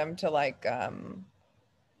opportunity for them to like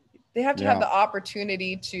they have to have yeah, the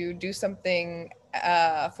opportunity to do something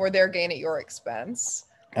for their gain at your expense,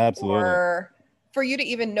 absolutely. or for you to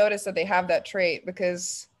even notice that they have that trait.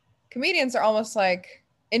 Because comedians are almost like,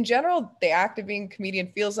 in general, the act of being a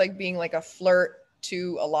comedian feels like being like a flirt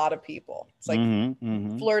to a lot of people. It's like Mm-hmm.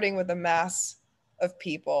 Mm-hmm. flirting with a mass of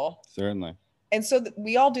people. Certainly. And so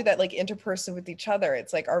we all do that like interperson with each other.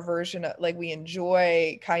 It's like our version of like we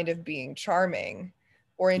enjoy kind of being charming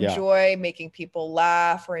or Yeah. enjoy making people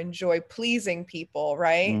laugh or enjoy pleasing people,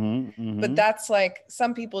 right? Mm-hmm. But Mm-hmm. that's like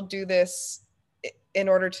some people do this in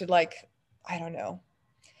order to like, I don't know.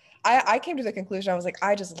 I came to the conclusion, I was like,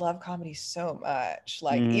 I just love comedy so much.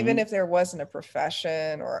 Like, even Mm-hmm. if there wasn't a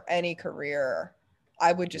profession or any career,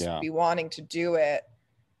 I would just Yeah. be wanting to do it.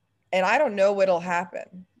 And I don't know what'll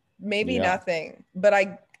happen. Maybe Yeah. nothing, but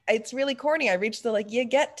it's really corny. I reached the like, you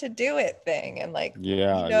get to do it thing. And like,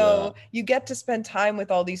 Yeah. Yeah. you get to spend time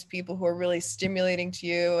with all these people who are really stimulating to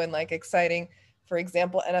you and like exciting. For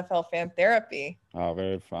example, NFL fan therapy. Oh,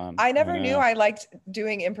 very fun. I I never knew know. I liked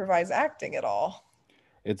doing improvised acting at all.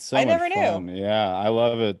 It's so I much never knew. fun. Yeah, I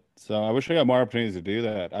love it. So I wish I got more opportunities to do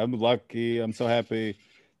that. I'm lucky. I'm so happy.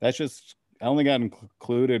 That's just I only got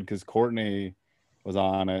included because Courtney was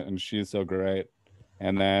on it and she's so great.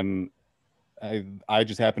 And then I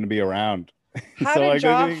just happened to be around. How So did like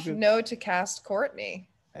they Joff just know to cast Courtney?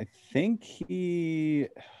 I think he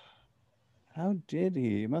how did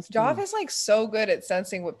he? He must Joff have is like so good at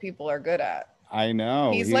sensing what people are good at. I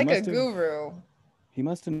know. He's like a guru. He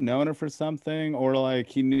must have known her for something, or like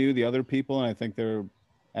he knew the other people, and I think they're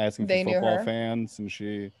asking for They knew football her. fans, and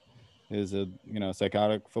she is a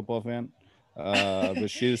psychotic football fan. But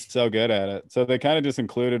she's so good at it. So they kind of just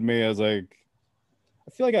included me as like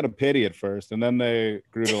I feel like out of pity at first, and then they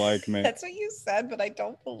grew to like me. That's what you said, but I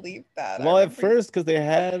don't believe that. I Well, at remember first, because they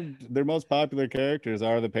had their most popular characters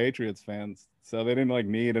are the Patriots fans, so they didn't like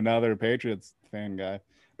need another Patriots fan guy.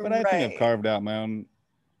 But I think I've right. carved out my own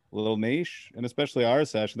little niche, and especially our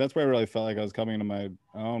session. That's where I really felt like I was coming to my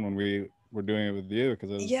own when we were doing it with you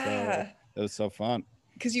because Yeah. it was so fun.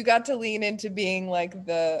 Because you got to lean into being like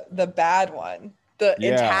the bad one, the Yeah,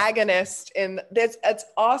 antagonist. And that's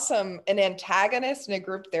awesome. An antagonist in a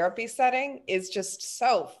group therapy setting is just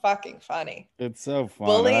so fucking funny. it's so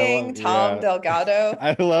fun, and I Bullying love. Tom Yeah, Delgado.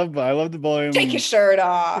 I love to bully Take your him. shirt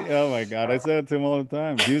off. Oh my god, I said it to him all the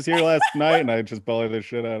time. He was here last night, and I just bully the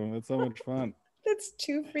shit out of him. It's so much fun. That's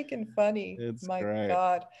too freaking funny. It's My great.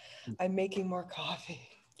 God. I'm making more coffee.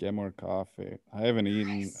 Get more coffee. I haven't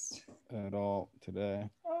eaten Christ. at all today.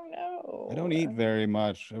 Oh I don't no. eat very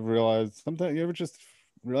much. I've realized sometimes you ever just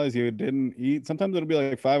realize you didn't eat. Sometimes it'll be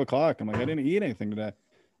like 5 o'clock. I'm like, I didn't eat anything today.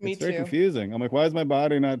 Me It's very too. confusing. I'm like, why is my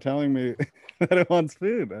body not telling me that it wants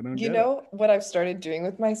food? I don't You get it. know what I've started doing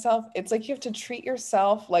with myself? It's like you have to treat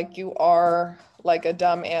yourself like you are like a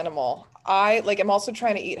dumb animal. I'm also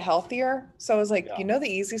trying to eat healthier. So I was like, Yeah. the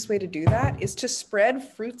easiest way to do that is to spread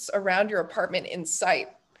fruits around your apartment in sight.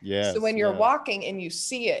 So Yes. when you're Yes. walking and you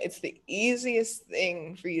see it, it's the easiest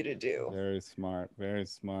thing for you to do. Very smart. Very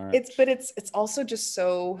smart. It's also just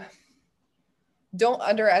so don't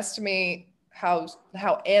underestimate how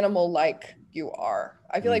animal like you are.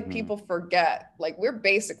 I feel like Mm-hmm. people forget like we're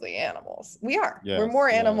basically animals. We are. We're Yes. more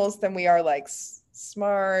Yes. animals than we are like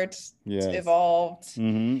smart, Yes. evolved.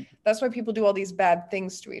 Mm-hmm. That's why people do all these bad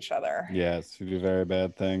things to each other. Yes. You do very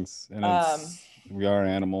bad things, and Um, we are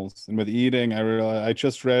animals. And with eating, I realized I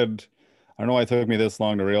just read. I don't know why it took me this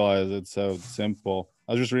long to realize it's so simple.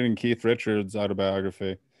 I was just reading Keith Richards'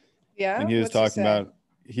 autobiography, and yeah, he was what's he talking say? about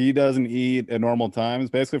he doesn't eat at normal times,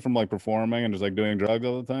 basically from like performing and just like doing drugs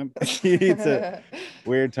all the time. He eats at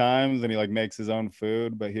weird times and he like makes his own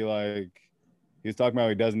food, but he's talking about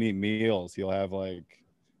he doesn't eat meals. He'll have like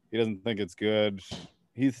he doesn't think it's good.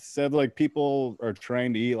 He said like people are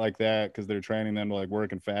trained to eat like that because they're training them to like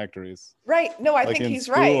work in factories. Right. No, I Like think in he's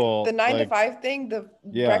right. The school, 9 to 5 thing, the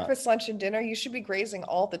yeah, breakfast, lunch, and dinner, you should be grazing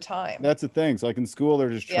all the time. that's the thing. So like in school, they're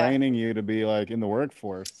just Yeah. training you to be like in the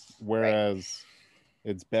workforce, Right. whereas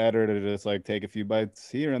it's better to just like take a few bites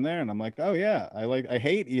here and there. And I'm like, oh yeah, I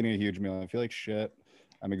hate eating a huge meal. I feel like shit.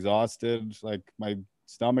 I'm exhausted. Like my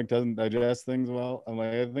stomach doesn't digest things well. I'm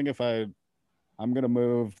like, I think I'm gonna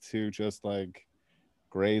move to just like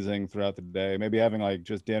grazing throughout the day, maybe having like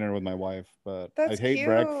just dinner with my wife. But I That's hate cute.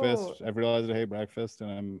 breakfast. I've realized I hate breakfast,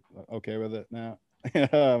 and I'm okay with it now.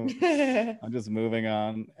 um, I'm just moving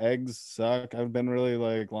on. Eggs suck. I've been really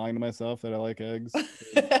like lying to myself that I like eggs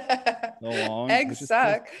for so long. Eggs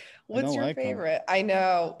suck. I What's don't your like them. favorite? I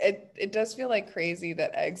know it does feel like crazy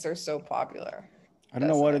that eggs are so popular, I don't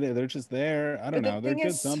know doesn't what it it? is. They're just there. I don't But the know. They're thing good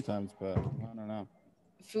is, sometimes, but I don't know.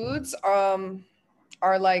 foods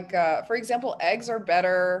are like for example, eggs are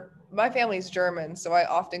better. My family's German, so I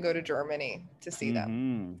often go to Germany to see them.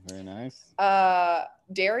 Mm-hmm. Very nice.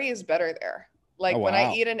 Dairy is better there. Oh Like when I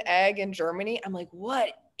wow. eat an egg in Germany, I'm like,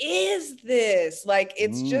 what is this? Like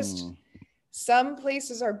it's just Mm, some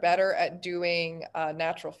places are better at doing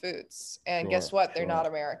natural foods. And guess sure, what? They're sure. not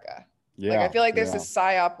America. Like I Yeah, feel like there's yeah, this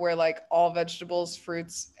psyop where like all vegetables,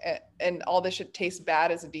 fruits, and all this shit tastes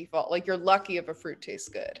bad as a default. Like you're lucky if a fruit tastes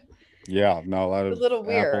good. yeah. No, a lot It's a of little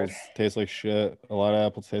weird. apples taste like shit. A lot of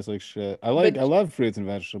apples taste like shit. I But love fruits and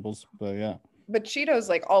vegetables, but yeah. but Cheetos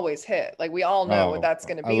like always hit. Like we all know what Oh, that's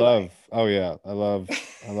gonna be like. oh yeah, I love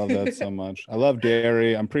that so much. I love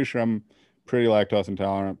dairy. I'm pretty sure I'm pretty lactose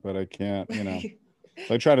intolerant, but I can't,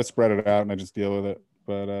 So I try to spread it out and I just deal with it.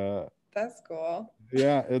 But That's cool.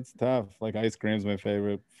 yeah, it's tough. Like ice cream's my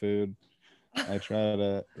favorite food. I try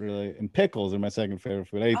to really, and pickles are my second favorite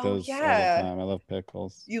food. I eat Oh those all the yeah. time. I love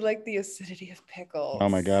pickles. You like the acidity of Oh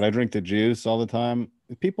my pickles. God, I drink the juice all the time.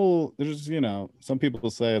 People, there's, some people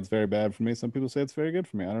say it's very bad for me. Some people say it's very good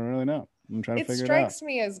for me. I don't really know. I'm trying to It figure it out. strikes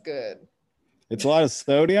me as good. It's a lot of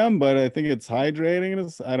sodium, but I think it's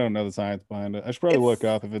hydrating. I don't know the science behind it. I should probably look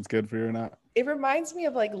up if it's good for you or not. It reminds me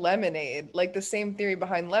of like lemonade, like the same theory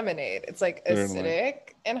behind lemonade. It's like Certainly. acidic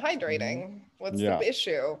and hydrating. What's the Yeah.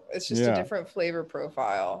 issue? It's just a Yeah. different flavor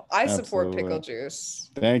profile. I support pickle Absolutely.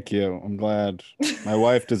 juice. Thank you. I'm glad. My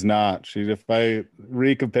wife does not. If I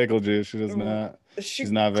reek of pickle juice, she does not. She's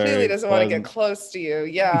She not clearly very doesn't want to get pleasant. close to you.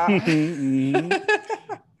 Yeah. Mhm.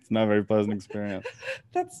 It's not a very pleasant experience.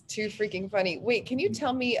 That's too freaking funny. Wait, can you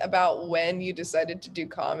tell me about when you decided to do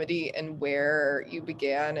comedy and where you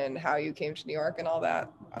began and how you came to New York and all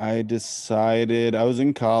that? I decided I was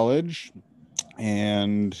in college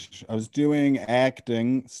and I was doing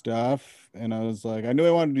acting stuff, and I was like, I knew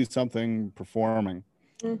I wanted to do something performing.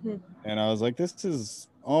 Mm-hmm. And I was like, this is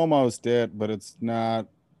almost it, but it's not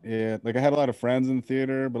it. Like, I had a lot of friends in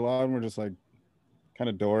theater, but a lot of them were just like kind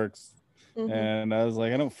of dorks. Mm-hmm. And I was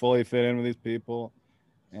like, I don't fully fit in with these people.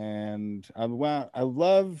 And I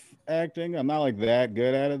love acting. I'm not like that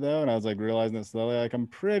good at it though. And I was like realizing it slowly, like I'm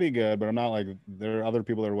pretty good, but I'm not like, there are other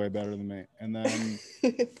people that are way better than me. And then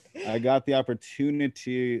I got the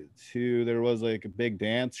opportunity there was like a big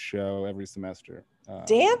dance show every semester.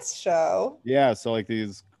 Dance show? Yeah, so like they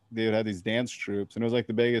would have these dance troops, and it was like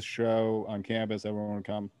the biggest show on campus. Everyone would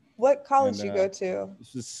come, What college and you go to?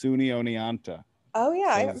 this is SUNY Oneonta, Oh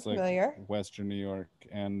yeah, so I'm it's like familiar. Western New York,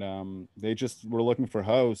 and they just were looking for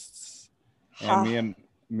hosts, and Ha.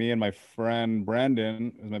 me and my friend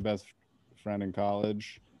Brendan, who's my best friend in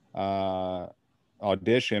college,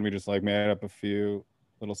 auditioned. We just like made up a few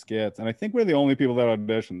little skits, and I think we're the only people that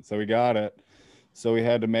auditioned, so we got it. So we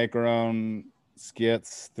had to make our own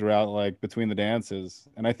skits throughout, like between the dances,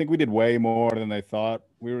 and I think we did way more than they thought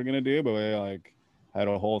we were gonna do, but we like had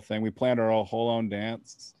a whole thing. We planned our whole own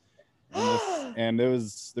dance, and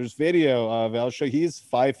there's video of, I'll show. He's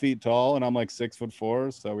 5 feet tall and I'm like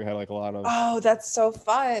 6'4", so we had like a lot of, Oh, that's so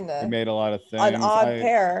fun. we made a lot of An things. odd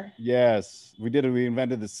pair. Yes, we did it. We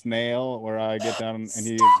invented the snail, where I get down and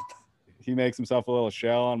Stop. he makes himself a little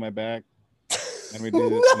shell on my back, and we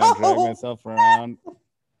do, and I drag No. myself around.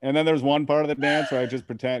 And then there's one part of the dance where I just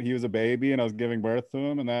pretend he was a baby and I was giving birth to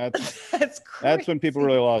him, and That's that's when people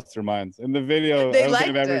really crazy. lost their minds. In the video, I They don't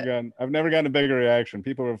think liked it. I've never gotten a bigger reaction.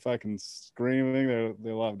 People were fucking screaming. They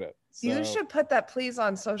loved it. You So should put that please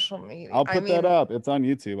on social media. I'll I put that mean, up. It's on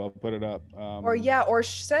YouTube. I'll put it up. or yeah, or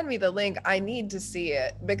send me the link. I need to see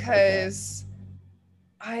it Okay. because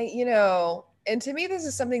and to me, this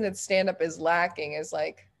is something that stand up is lacking is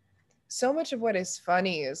like so much of what is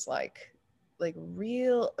funny is like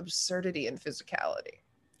real absurdity and physicality.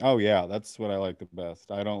 Oh yeah, that's what I like the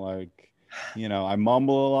best. I don't like, I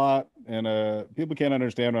mumble a lot, and people can't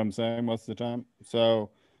understand what I'm saying most of the time.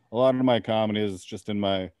 So a lot of my comedy is just in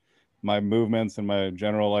my movements and my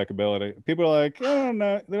general likability. People are like, I don't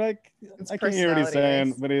know. They're like, It's I can't hear what he's personality saying,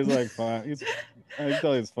 based. but he's like fun. I can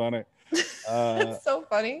tell he's funny. Uh, That's so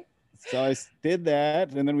funny. so I did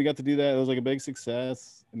that, and then we got to do that. It was like a big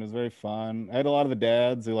success, and it was very fun. I had a lot of the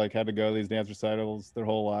dads who like had to go to these dance recitals their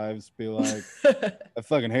whole lives, be like, I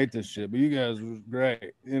fucking hate this shit, but you guys were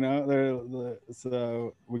great.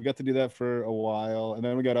 So we got to do that for a while, and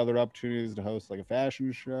then we got other opportunities to host like a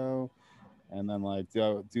fashion show, and then like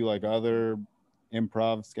do like other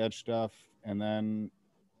improv sketch stuff, and then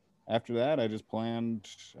after that, I just planned.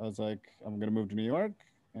 I was like, I'm gonna move to New York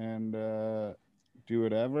and do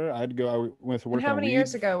whatever. I went to And work how on a many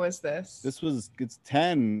years weed. ago was this? It's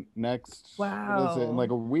 10 next. What is it? In like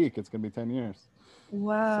Wow. a week, it's gonna be 10 years. So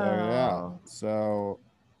yeah. Wow. So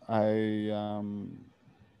I I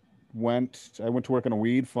went to work on a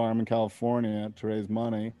weed farm in California to raise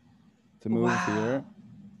money to move Wow. here.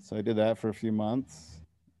 So I did that for a few months,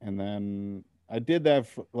 and then I did that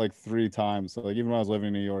for like 3 times. So like even when I was living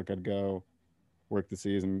in New York, I'd go work the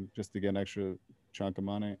season just to get an extra chunk of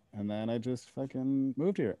money, and then I just fucking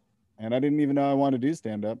moved here. And I didn't even know I wanted to do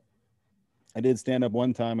stand up. I did stand up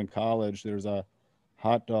one time in college. There was a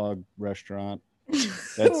hot dog restaurant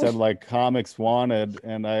that said like comics wanted,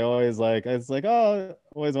 and I was like, oh, I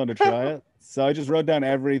always wanted to try it. So I just wrote down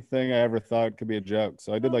everything I ever thought could be a joke.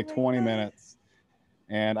 So I did Oh like my 20 God. minutes,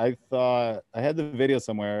 and I thought I had the video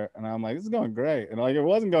somewhere, and I'm like, this is going great. And like it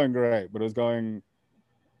wasn't going great, but it was going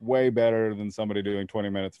way better than somebody doing 20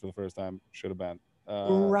 minutes for the first time should have been.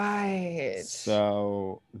 Right.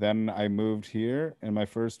 So then I moved here, and I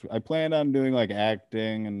planned on doing like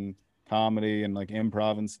acting and comedy and like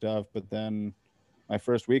improv and stuff. But then my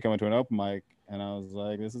first week, I went to an open mic, and I was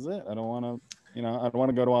like, this is it. I don't want to, I don't want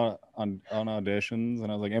to go to on auditions.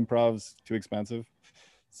 And I was like, improv's too expensive.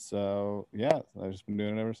 So yeah, I've just been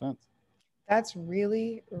doing it ever since. That's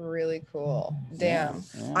really, really cool. Yeah, Damn.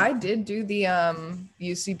 yeah. I did do the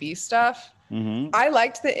UCB stuff. Mm-hmm. I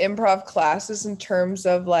liked the improv classes in terms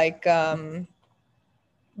of like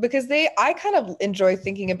because I kind of enjoy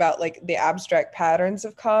thinking about like the abstract patterns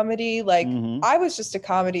of comedy. Like Mm-hmm. I was just a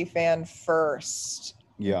comedy fan first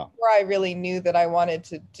Yeah. before I really knew that I wanted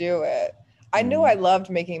to do it. I knew Mm-hmm. I loved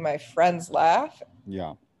making my friends laugh.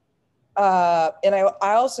 Yeah. And I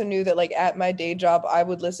also knew that like at my day job, I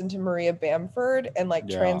would listen to Maria Bamford and like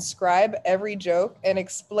Yeah. transcribe every joke and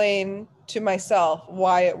explain to myself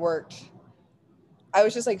why it worked. I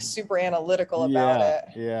was just like super analytical about Yeah. it.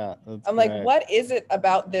 Yeah. That's I'm like, great. what is it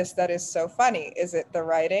about this that is so funny? Is it the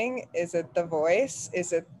writing? Is it the voice?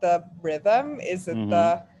 Is it the rhythm? Is it Mm-hmm.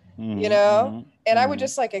 the, you Mm-hmm. know? Mm-hmm. And I would Mm-hmm.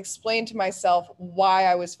 just like explain to myself why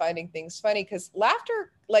I was finding things funny. Because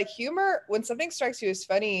laughter, like humor, when something strikes you as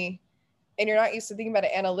funny and you're not used to thinking about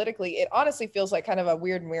it analytically, it honestly feels like kind of a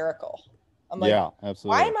weird miracle. I'm like, Yeah, why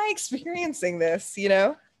absolutely. am I experiencing this? You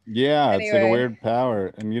know? Yeah, it's like a Anyway, weird power,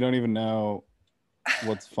 and you don't even know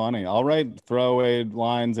what's funny. I'll write throwaway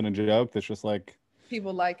lines in a joke that's just like,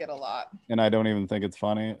 people like it a lot. and I don't even think it's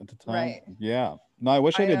funny at the time. Right. Yeah. No, I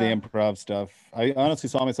wish I I did the improv stuff. I honestly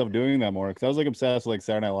saw myself doing that more because I was like obsessed with like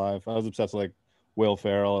Saturday Night Live. I was obsessed with like Will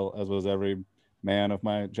Ferrell, as was every man of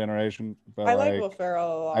my generation. But I like Will like,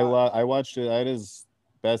 Ferrell a lot. I watched it. I had his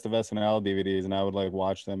best of SNL DVDs, and I would like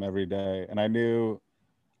watch them every day. And I knew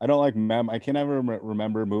I don't like I can't ever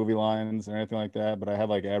remember movie lines or anything like that. But I had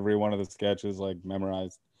like every one of the sketches like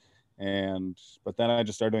memorized. And but then I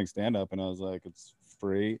just started doing stand up, and I was like, it's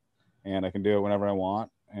free, and I can do it whenever I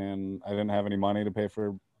want. And I didn't have any money to pay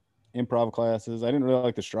for improv classes. I didn't really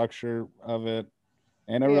like the structure of it,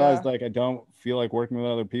 and I realized Yeah. like I don't feel like working with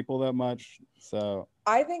other people that much. So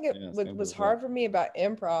I think it yeah, what stand up was was it. hard for me about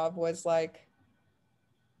improv was like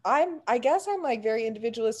I guess I'm like very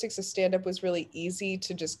individualistic, so stand up was really easy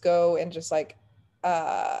to just go and just like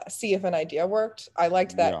see if an idea worked. I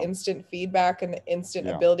liked that Yeah, instant feedback and the instant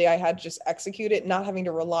yeah, ability I had to just execute it, not having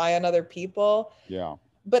to rely on other people. yeah,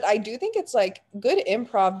 But I do think it's like good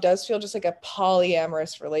improv does feel just like a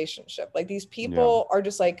polyamorous relationship. Like these yeah, people are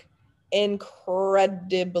just like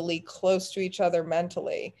incredibly close to each other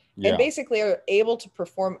mentally and yeah, basically are able to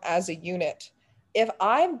perform as a unit. If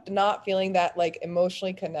I'm not feeling that like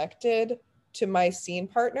emotionally connected to my scene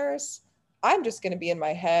partners, I'm just going to be in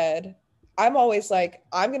my head. I'm always like,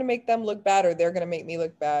 I'm going to make them look bad or they're going to make me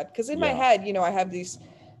look bad. Because in my yeah, head, I have these,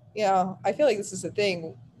 I feel like this is the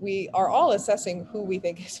thing. We are all assessing who we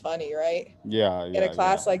think is funny, right? yeah, In a yeah, yeah.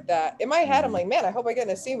 class like that. In my head, I'm Hmm. like, man, I hope I get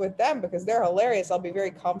in a scene with them because they're hilarious. I'll be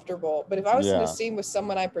very comfortable. But if I was in a Yeah, scene with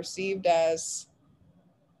someone I perceived as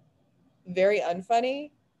very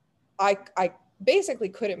unfunny, I basically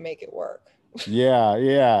couldn't make it work. yeah,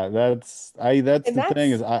 yeah. That's And the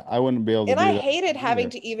thing is that's I wouldn't be able to and I do that hated having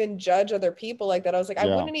either. to even judge other people like that. I was like, I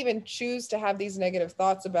Yeah, wouldn't even choose to have these negative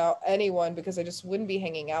thoughts about anyone because I just wouldn't be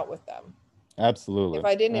hanging out with them. If absolutely.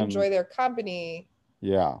 I didn't And enjoy their company,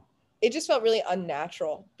 yeah, it just felt really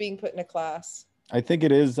unnatural being put in a class. I think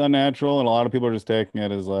it is unnatural, and a lot of people are just taking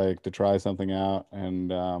it as like to try something out.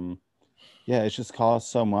 And yeah, it just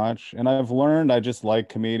costs so much. And I've learned I just like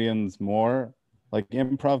comedians more, like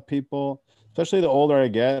improv people, especially the older I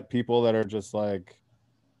get, people that are just like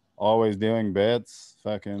always doing bits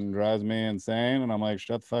fucking drives me insane. And I'm like,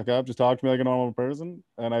 shut the fuck up, just talk to me like a normal person.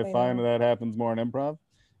 And I I find know. that happens more in improv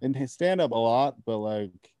and stand up a lot, but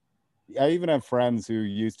like I even have friends who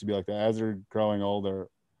used to be like that. As they're growing older,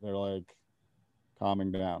 they're like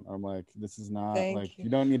calming down. I'm like, this is not like Thank you. you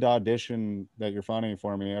don't need to audition that you're funny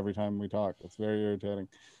for me every time we talk. It's very irritating.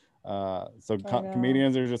 So I know.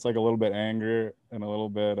 comedians are just like a little bit angry and a little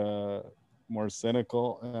bit more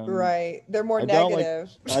cynical, and Right. They're more I don't like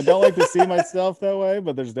negative. I don't like to see myself that way,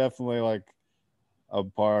 but there's definitely like a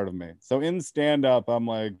part of me. So in stand up, I'm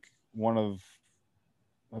like one of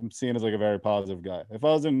I'm seen as like a very positive guy. If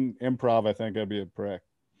I was in improv, I think I'd be a prick.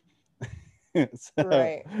 so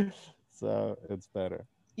Right. so it's better.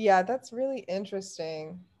 Yeah, that's really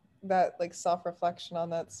interesting. That like self-reflection on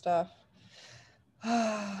that stuff.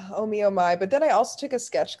 Oh me, oh my. But then I also took a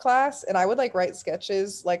sketch class and I would like write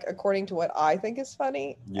sketches like according to what I think is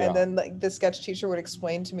funny. And Yeah. then like the sketch teacher would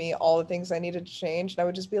explain to me all the things I needed to change. And I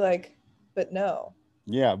would just be like, but no.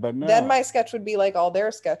 Yeah, but Then no. my sketch would be like all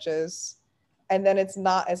their sketches. And then it's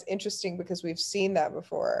not as interesting because we've seen that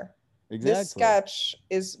before. This Exactly. sketch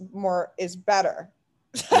is better.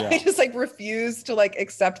 I Yeah. just like refuse to like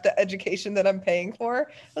accept the education that I'm paying for.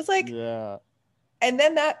 I was like, Yeah. and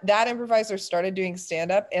then that improviser started doing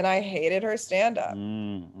stand up and I hated her stand up.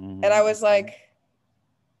 And I Mm-hmm. was like,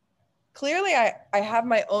 clearly I have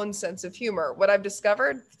my own sense of humor. What I've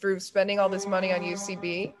discovered through spending all this money on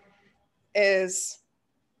UCB is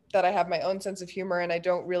that I have my own sense of humor and I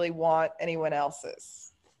don't really want anyone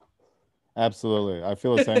else's. Absolutely. I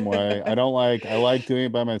feel the same way. I like doing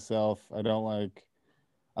it by myself. I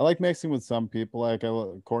like mixing with some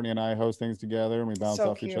people. Courtney and I host things together and we bounce So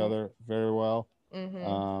off each cute. other very well.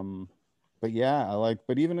 But yeah,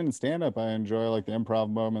 but even in stand up, I enjoy like the improv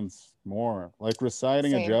moments more. Like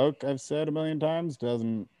reciting a Same. joke, I've said a million times,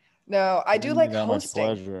 doesn't No, I do bring me like that much hosting.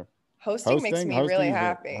 pleasure. Hosting makes me really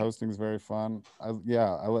happy. Hosting's very fun.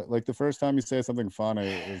 Like the first time you say something funny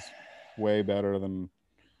is way better than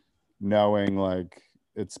knowing like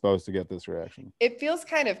it's supposed to get this reaction. It feels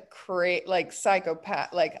kind of like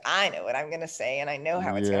psychopath. Like I know what I'm gonna say, and I know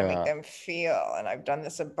how it's gonna make Yeah. them feel, and I've done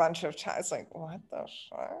this a bunch of times. Like what the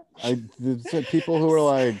fuck? It's like people who are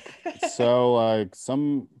like so like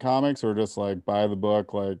some comics are just like by the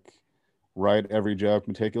book, like write every joke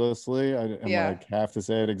meticulously and Yeah, like have to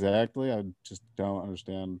say it exactly. I just don't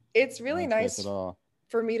understand it's that really headspace at nice all.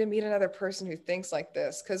 for me to meet another person who thinks like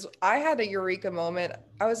this because I had a eureka moment.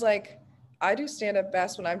 I was like, I do stand up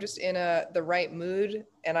best when I'm just in the right mood,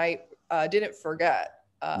 and I didn't forget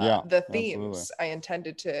Yeah, the absolutely. themes I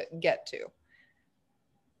intended to get to.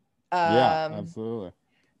 Yeah, Um, absolutely.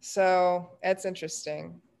 so that's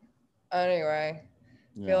interesting. Anyway,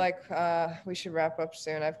 I feel Yeah. like we should wrap up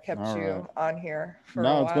soon. I've kept All right. you on here for a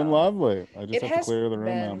No, it's been while. lovely. I just It have to has clear the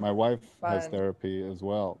room out. been My wife has fun. therapy as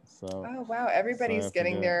well, Oh wow, so I everybody's have to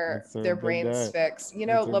getting get. their It's her their big brains day. fixed. You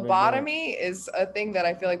know, It's her big day. lobotomy is a thing that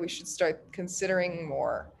I feel like we should start considering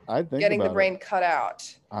more. I'd think Getting the about it. brain cut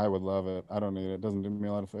out. I would love it. I don't need it. It doesn't do me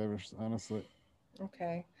a lot of favors, honestly.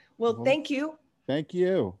 Okay. Well, Well, thank you. thank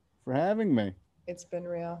you for having me. It's been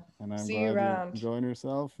real. And I'm See you glad you're around. enjoying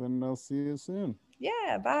yourself, and I'll see you soon.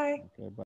 Yeah, bye. Okay, bye.